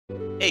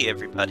Hey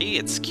everybody,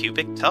 it's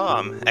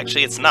QubicTom.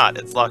 Actually, it's not,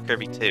 it's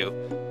LP'er II.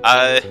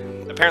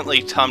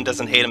 Apparently Tom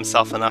doesn't hate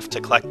himself enough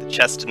to collect the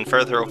chest and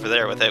further over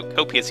there without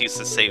copious use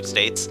of save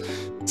states,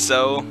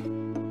 so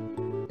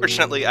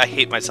fortunately I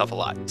hate myself a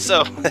lot.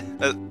 So,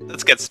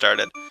 let's get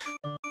started.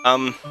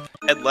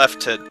 Head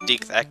left to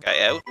deke that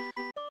guy out.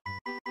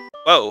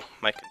 Whoa,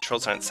 my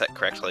controls aren't set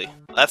correctly.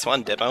 Well, that's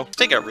one demo. Let's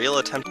take a real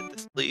attempt at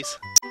this, please.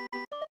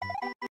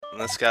 And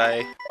this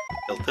guy,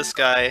 kill this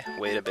guy,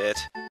 wait a bit.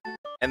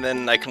 And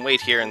then I can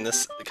wait here in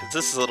this, because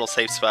this is a little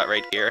safe spot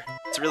right here.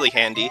 It's really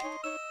handy.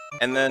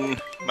 And then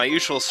my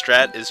usual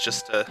strat is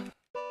just to...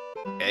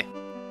 Okay,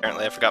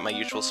 apparently I forgot my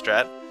usual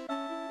strat.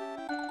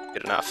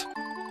 Good enough.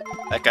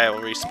 That guy will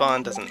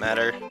respawn, doesn't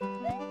matter.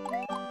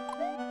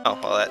 Oh,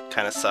 well that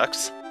kind of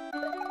sucks.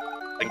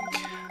 I think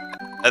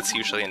that's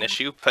usually an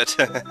issue, but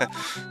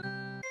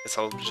guess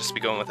I'll just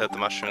be going without the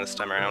mushroom this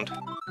time around.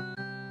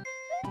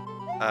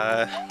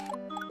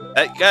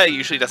 That guy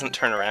usually doesn't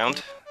turn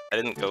around. I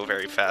didn't go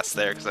very fast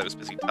there because I was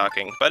busy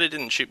talking, but it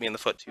didn't shoot me in the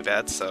foot too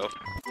bad, so...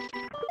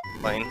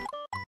 Plain.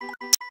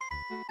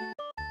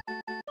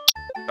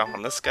 Jump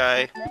on this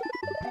guy.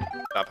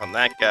 Jump on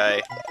that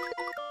guy.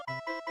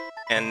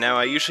 And now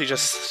I usually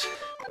just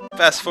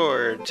fast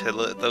forward to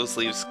let those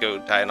leaves go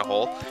die in a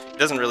hole. It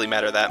doesn't really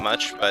matter that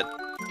much, but...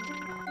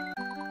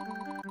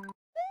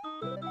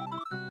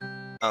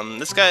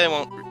 this guy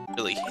won't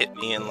really hit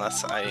me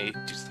unless I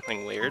do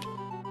something weird.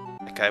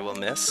 That guy will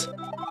miss.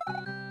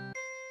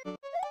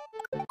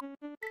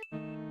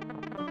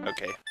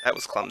 Okay, that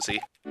was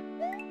clumsy.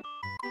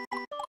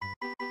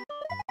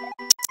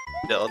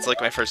 Still, it's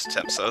like my first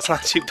attempt, so it's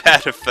not too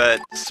bad if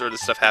that sort of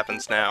stuff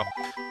happens now.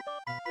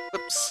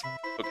 Whoops.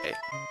 Okay.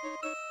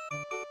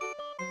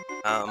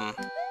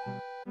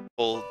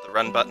 Hold the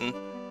run button.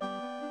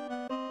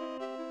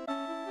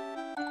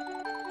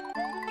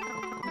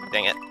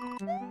 Dang it.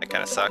 That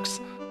kinda sucks.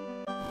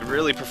 I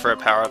really prefer a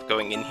power-up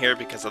going in here,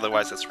 because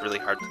otherwise it's really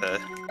hard to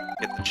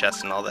get the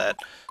chest and all that.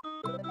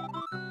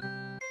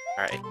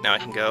 Alright, now I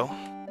can go.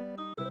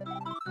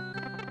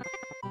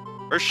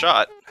 First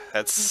shot.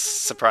 That's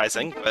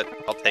surprising, but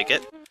I'll take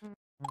it.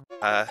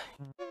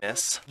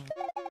 Miss.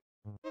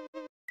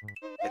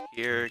 Get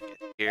here, get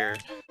here,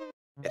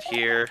 get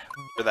here.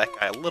 Lure that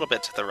guy a little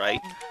bit to the right.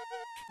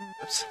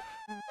 Oops.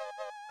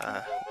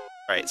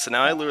 Alright, so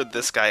now I lured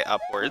this guy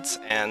upwards,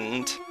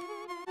 and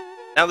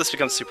now this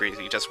becomes super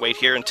easy. Just wait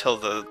here until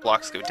the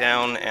blocks go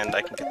down, and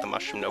I can get the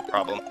mushroom no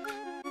problem.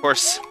 Of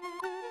course,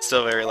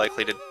 still very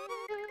likely to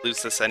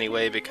lose this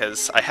anyway,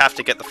 because I have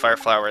to get the fire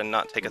flower and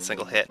not take a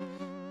single hit.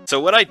 So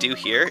what I do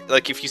here,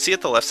 like if you see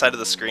at the left side of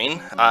the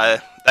screen,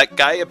 that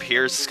guy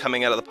appears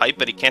coming out of the pipe,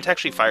 but he can't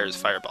actually fire his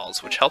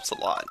fireballs, which helps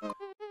a lot.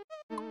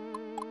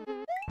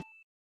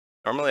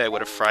 Normally I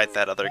would have fried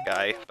that other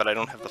guy, but I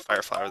don't have the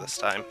fire flower this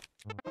time.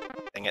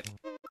 Dang it.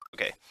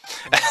 Okay.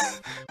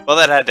 Well,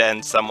 that had to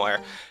end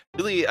somewhere.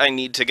 Really, I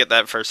need to get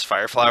that first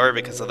fire flower,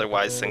 because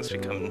otherwise things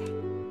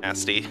become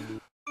nasty.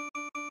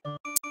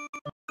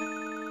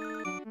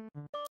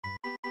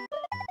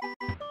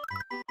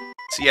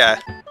 So yeah.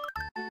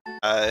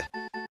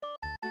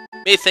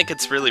 May think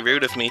it's really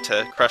rude of me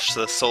to crush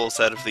the souls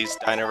out of these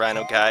Dino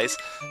Rhino guys,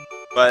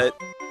 but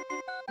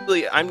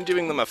really, I'm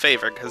doing them a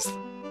favor, because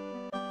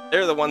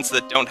they're the ones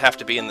that don't have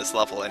to be in this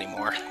level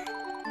anymore.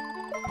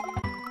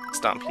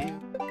 Stomp you.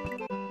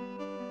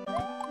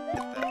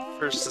 Hit that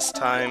first this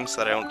time, so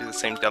that I don't do the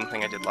same dumb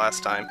thing I did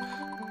last time.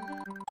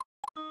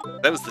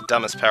 That was the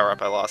dumbest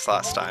power-up I lost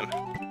last time.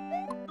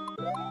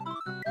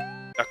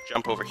 Duck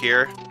jump over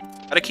here.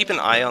 Gotta keep an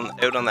eye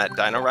out on that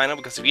Dino Rhino,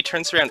 because if he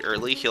turns around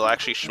early, he'll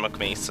actually schmuck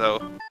me,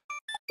 so...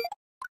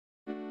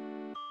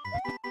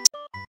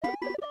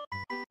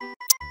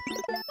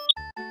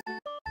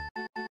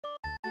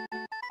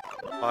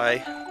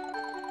 Y.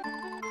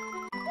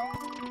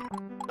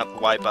 Not the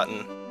Y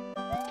button.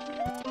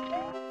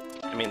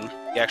 I mean,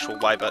 the actual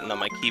Y button on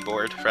my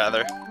keyboard,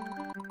 rather.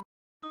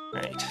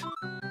 Right.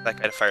 That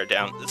guy to fire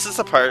down. This is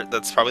the part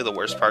that's probably the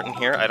worst part in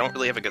here. I don't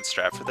really have a good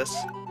strat for this.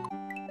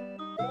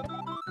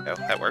 Oh,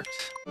 that worked.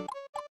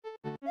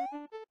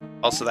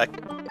 Also, that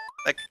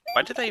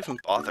why did I even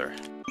bother?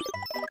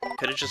 I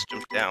could have just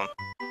jumped down.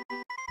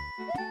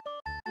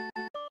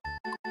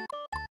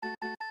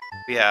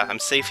 But yeah, I'm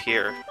safe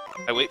here.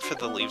 I wait for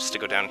the leaves to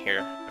go down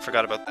here. I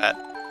forgot about that.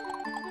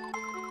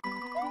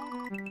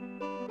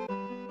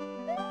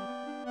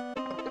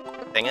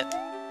 Dang it.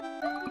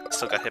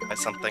 Still got hit by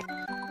something.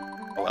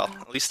 Oh well,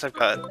 at least I've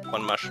got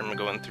one mushroom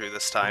going through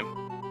this time.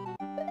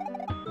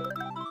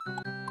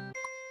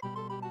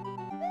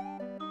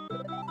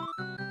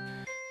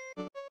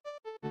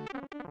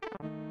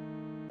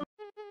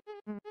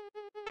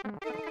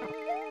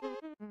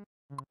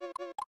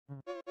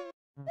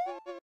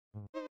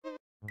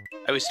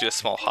 I always do a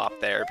small hop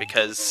there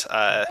because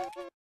I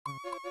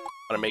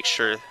want to make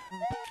sure...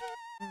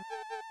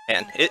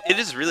 Man, it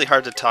is really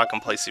hard to talk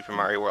and play Super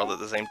Mario World at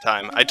the same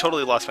time. I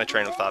totally lost my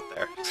train of thought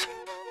there.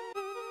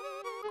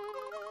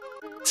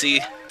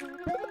 See,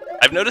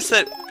 I've noticed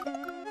that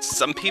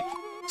some people...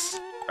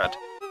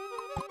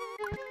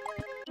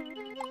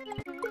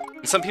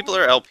 some people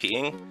are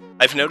LPing,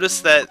 I've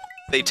noticed that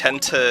they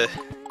tend to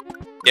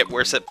get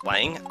worse at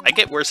playing. I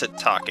get worse at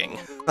talking.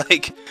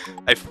 Like,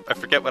 I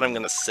forget what I'm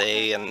gonna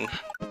say and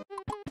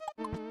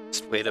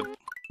just wait a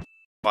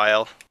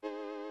while.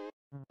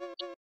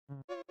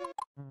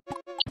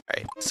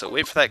 Alright, so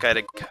wait for that guy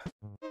to...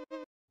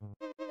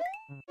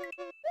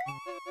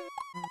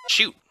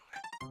 Shoot!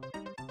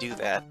 Do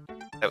that.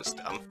 That was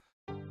dumb.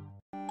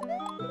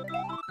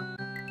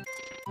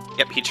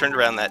 Yep, he turned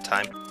around that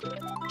time.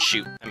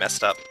 Shoot, I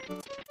messed up.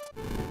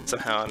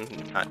 Somehow I'm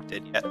not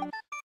dead yet.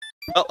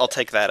 Well, I'll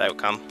take that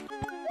outcome.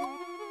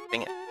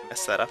 Dang it, I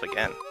messed that up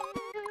again.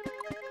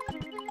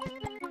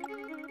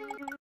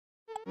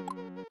 I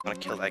want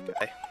to kill that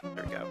guy.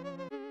 There we go.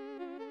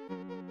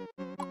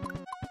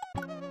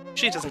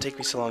 Actually, it doesn't take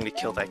me so long to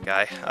kill that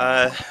guy.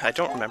 I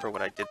don't remember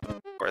what I did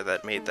before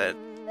that made that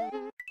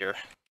here.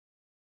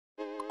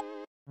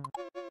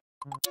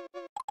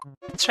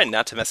 Let's try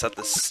not to mess up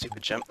this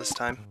stupid jump this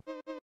time.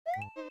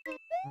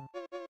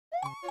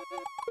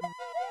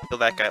 Kill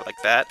that guy like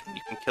that.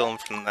 You can kill him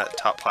from that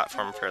top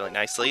platform fairly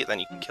nicely, then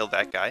you can kill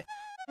that guy.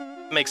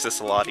 It makes this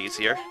a lot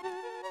easier.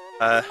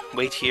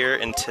 Wait here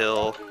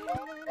until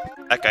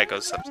that guy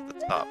goes up to the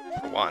top,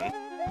 for one.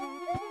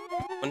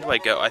 When do I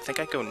go? I think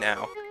I go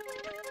now.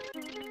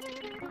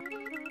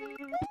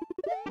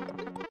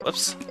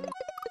 Whoops.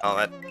 Oh,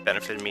 that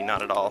benefited me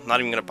not at all. Not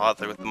even gonna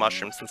bother with the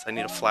mushroom since I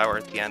need a flower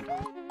at the end.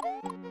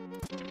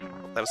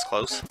 That was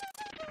close.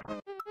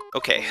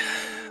 Okay,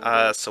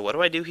 so what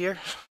do I do here?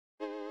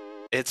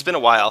 It's been a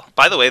while.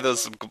 By the way,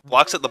 those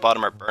blocks at the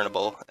bottom are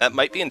burnable. That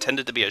might be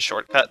intended to be a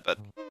shortcut, but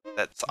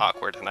that's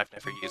awkward and I've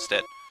never used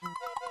it.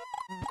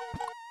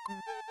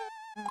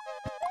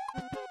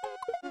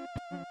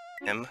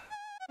 Him.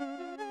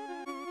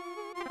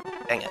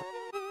 Dang it.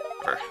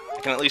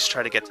 I can at least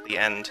try to get to the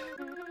end.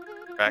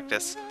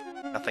 Practice.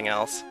 Nothing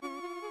else.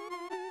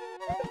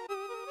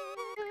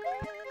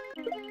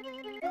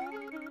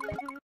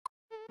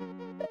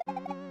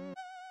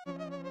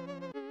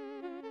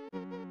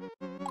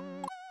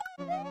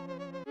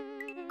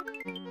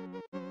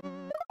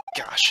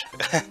 Gosh.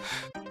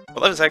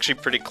 Well, that was actually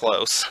pretty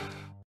close.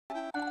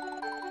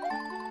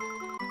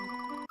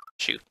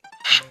 Shoot.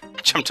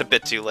 Jumped a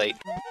bit too late.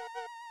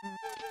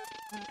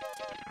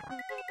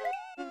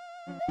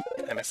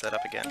 I messed that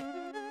up again.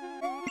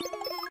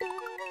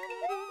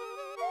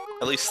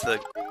 At least the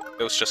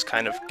ghost just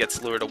kind of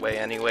gets lured away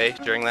anyway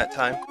during that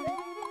time.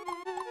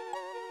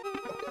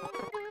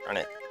 Darn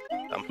it.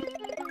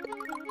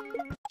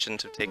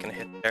 Shouldn't have taken a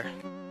hit there.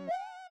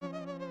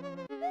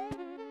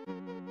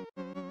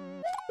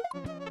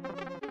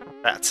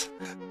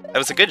 That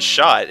was a good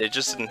shot, it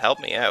just didn't help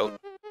me out.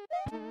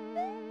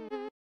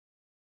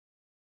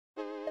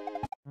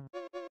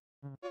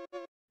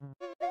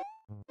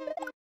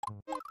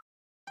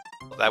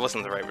 Well, that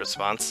wasn't the right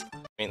response.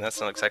 I mean, that's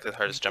not exactly the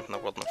hardest jump in the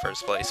world in the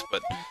first place,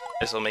 but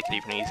this will make it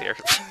even easier.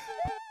 This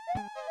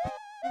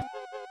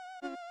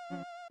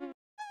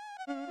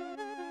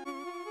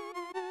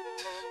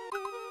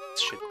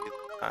should be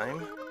the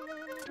time.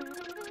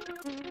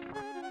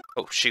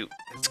 Oh shoot,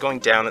 it's going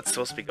down, it's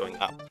supposed to be going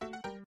up.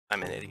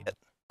 I'm an idiot.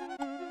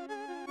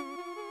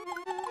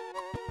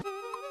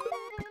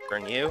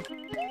 Burn you.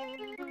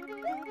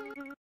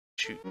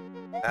 Shoot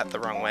that the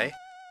wrong way.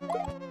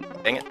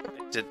 Dang it,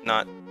 I did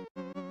not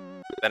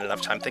spend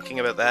enough time thinking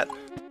about that.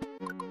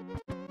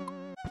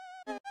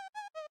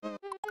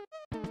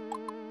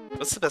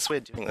 What's the best way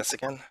of doing this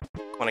again?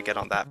 I want to get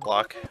on that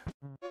block.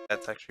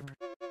 That's actually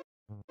pretty...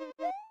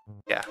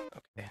 Yeah,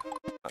 okay.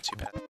 Not too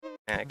bad.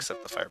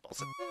 Except the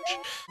fireballs at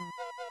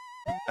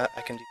the edge.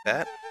 I can do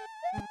that.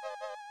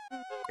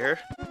 Here.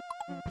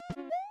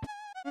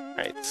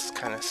 Alright, this is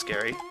kind of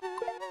scary.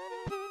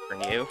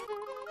 Burn you.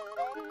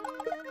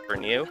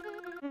 Burn you.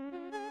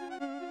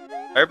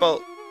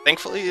 Fireball...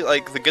 Thankfully,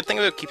 like, the good thing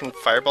about keeping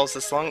fireballs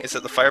this long is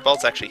that the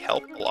fireballs actually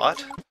help a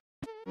lot.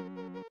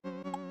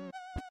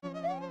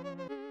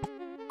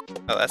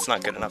 Oh, that's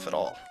not good enough at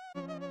all.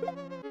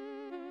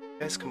 You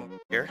guys come over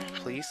here,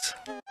 please.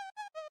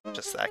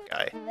 Just that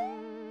guy.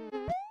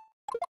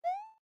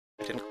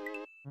 I didn't...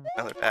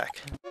 Now they're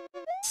back.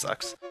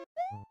 Sucks.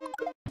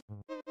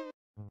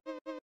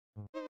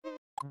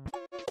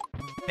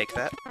 Make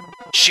that.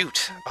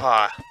 Shoot!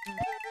 Ah!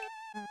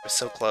 I was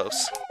so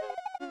close.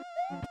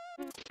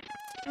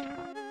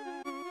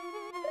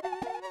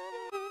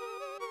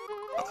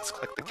 Well, let's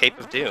collect the Cape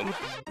of Doom.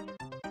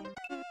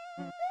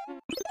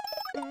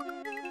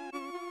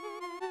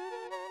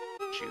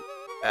 Shoot.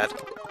 Bad.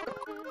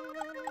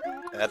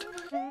 Bad.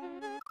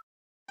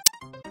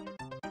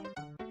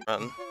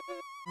 Run.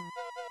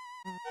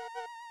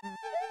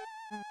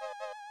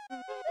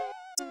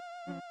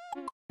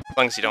 As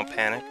long as you don't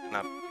panic,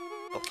 not...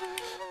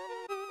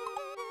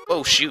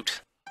 Oh,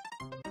 shoot!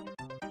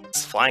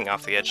 It's flying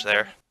off the edge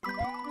there.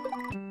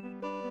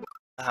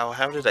 Oh,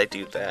 how did I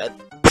do that?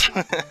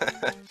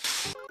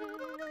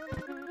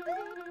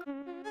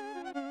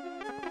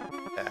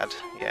 Bad,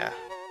 yeah.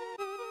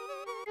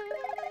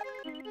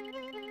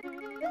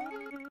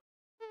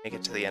 Make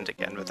it to the end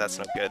again, but that's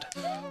no good.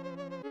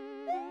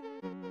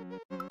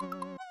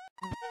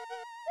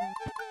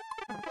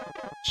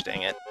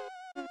 Dang it.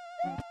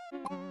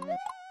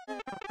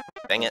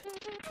 Dang it.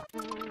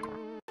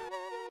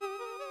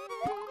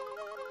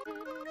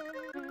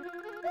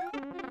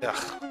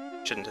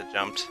 Ugh, shouldn't have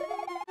jumped.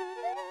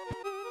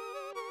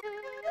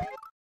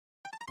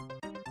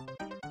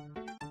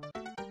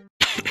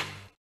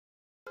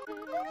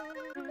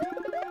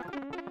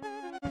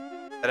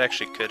 That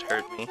actually could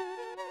hurt me.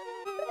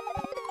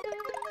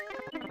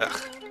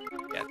 Ugh.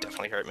 Yeah, it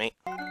definitely hurt me.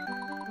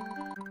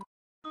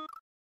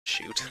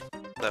 Shoot.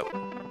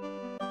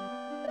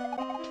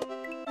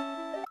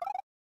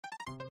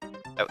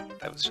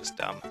 That was just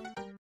dumb.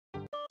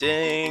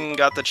 Ding!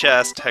 Got the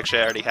chest. Actually,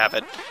 I already have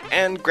it.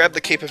 And grab the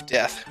Cape of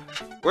Death.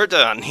 We're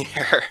done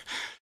here.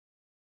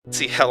 Let's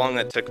see how long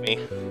that took me.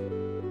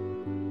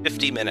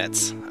 50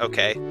 minutes.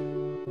 Okay.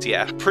 So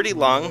yeah, pretty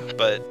long,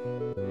 but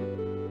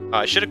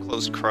I should have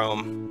closed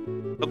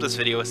Chrome. Hope this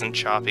video isn't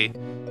choppy.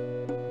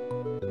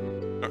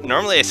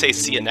 Normally I say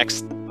see you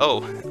next...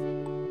 Oh.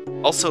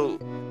 Also,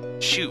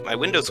 shoot, my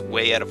window's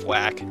way out of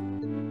whack.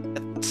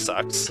 That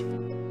sucks.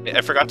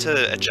 I forgot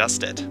to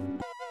adjust it.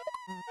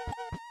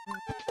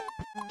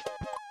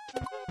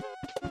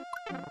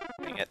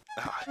 Dang it.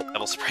 Oh,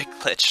 double spray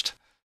glitched.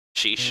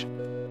 Sheesh.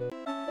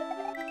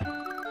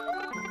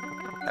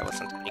 That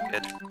wasn't any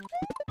good.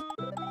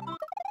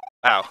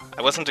 Wow,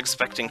 I wasn't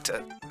expecting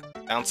to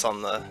bounce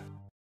on the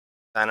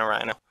Dino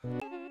Rhino.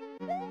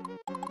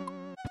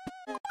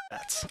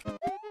 That's...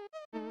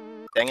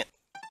 Dang it.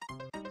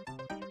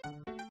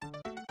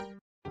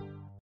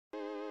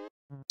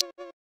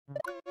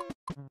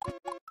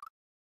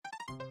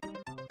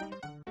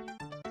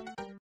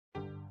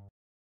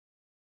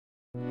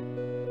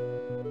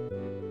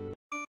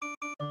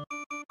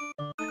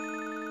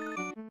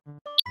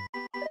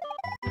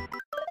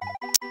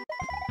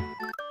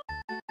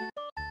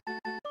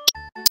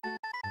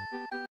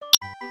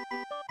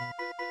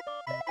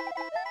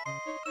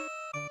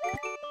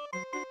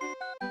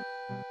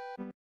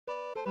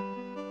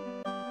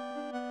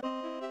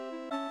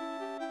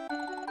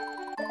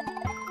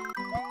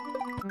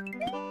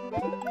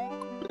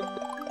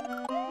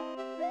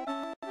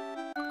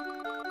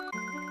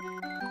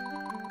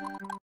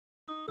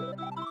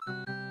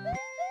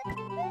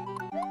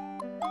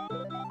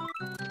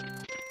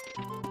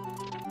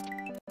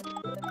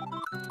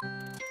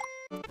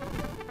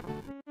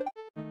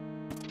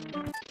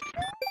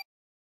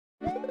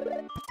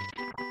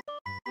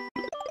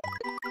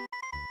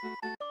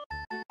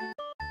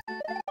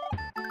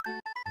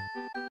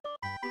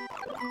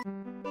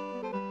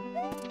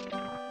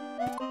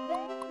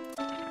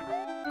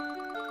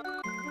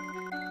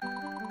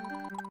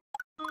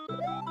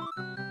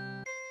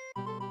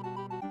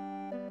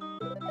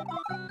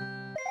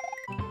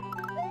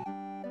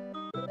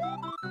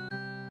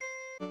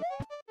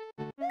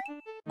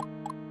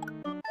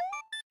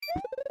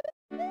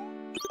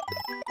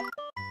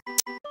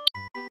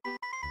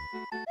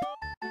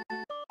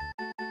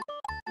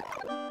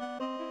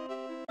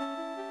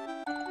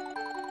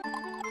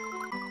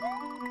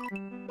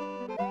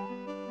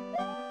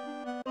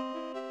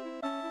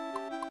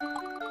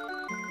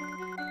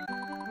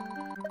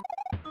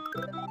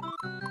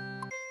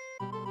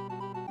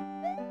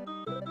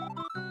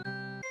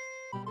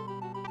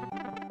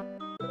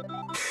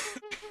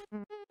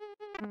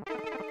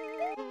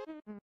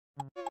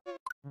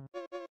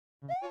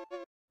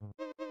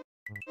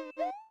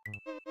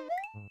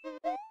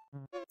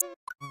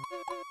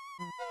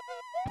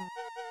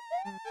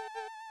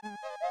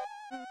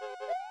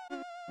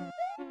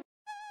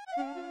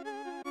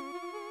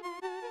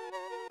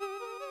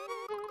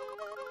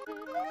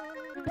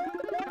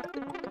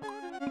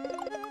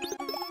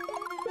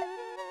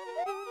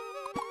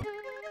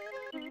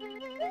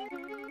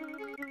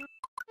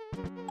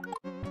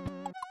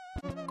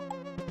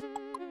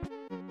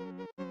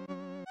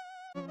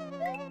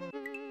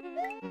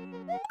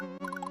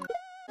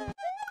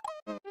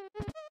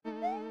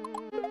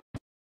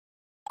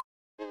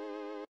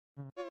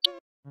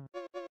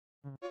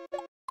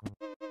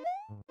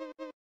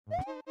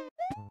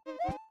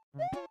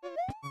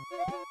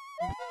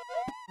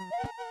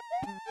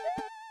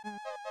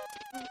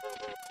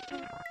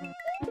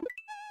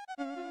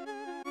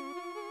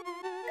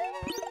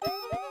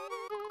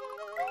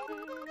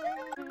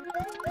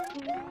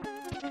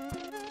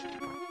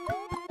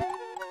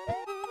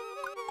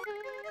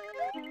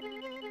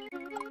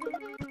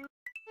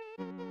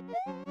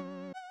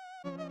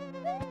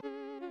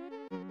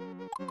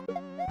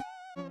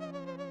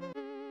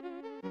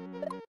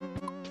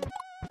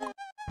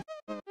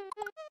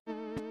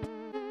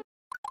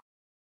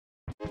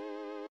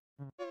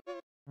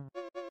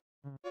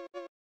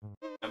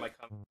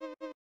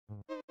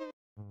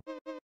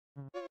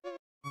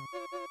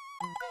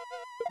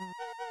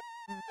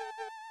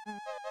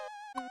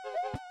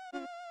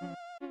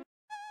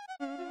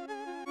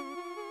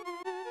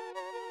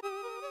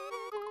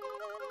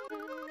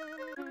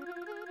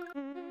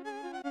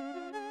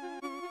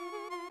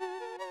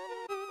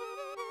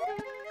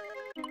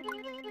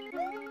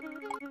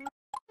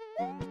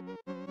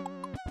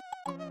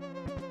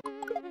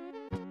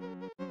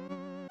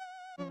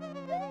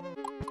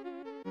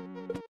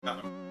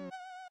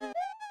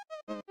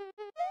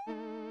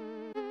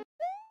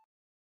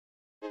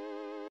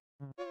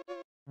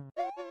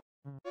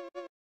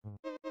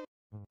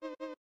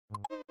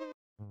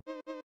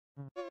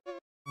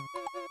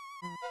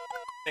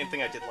 Same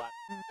thing I did last.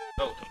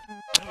 Oh,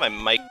 I have my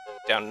mic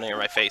down near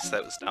my face.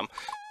 That was dumb.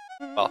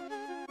 Well,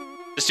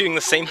 just doing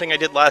the same thing I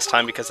did last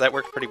time because that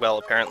worked pretty well,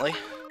 apparently.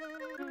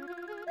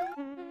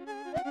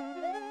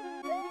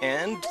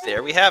 And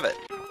there we have it.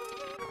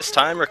 This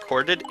time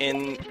recorded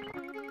in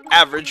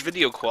average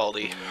video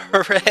quality.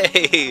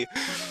 Hooray!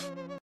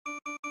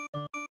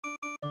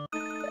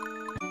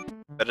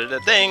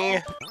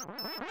 Ba-da-da-ding!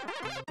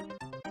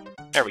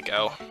 There we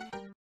go.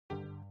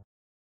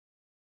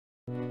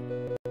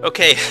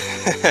 Okay.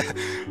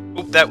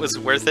 Hope that was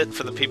worth it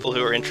for the people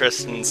who are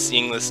interested in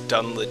seeing this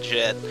done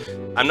legit.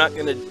 I'm not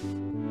gonna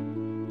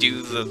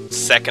do the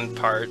second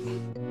part.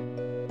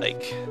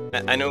 Like,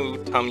 I know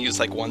Tom used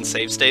like one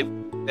save state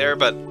there,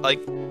 but like,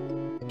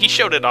 he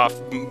showed it off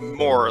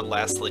more or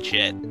less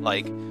legit.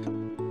 Like,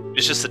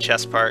 it's just the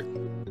chest part.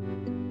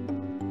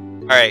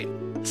 Alright,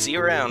 see you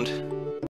around.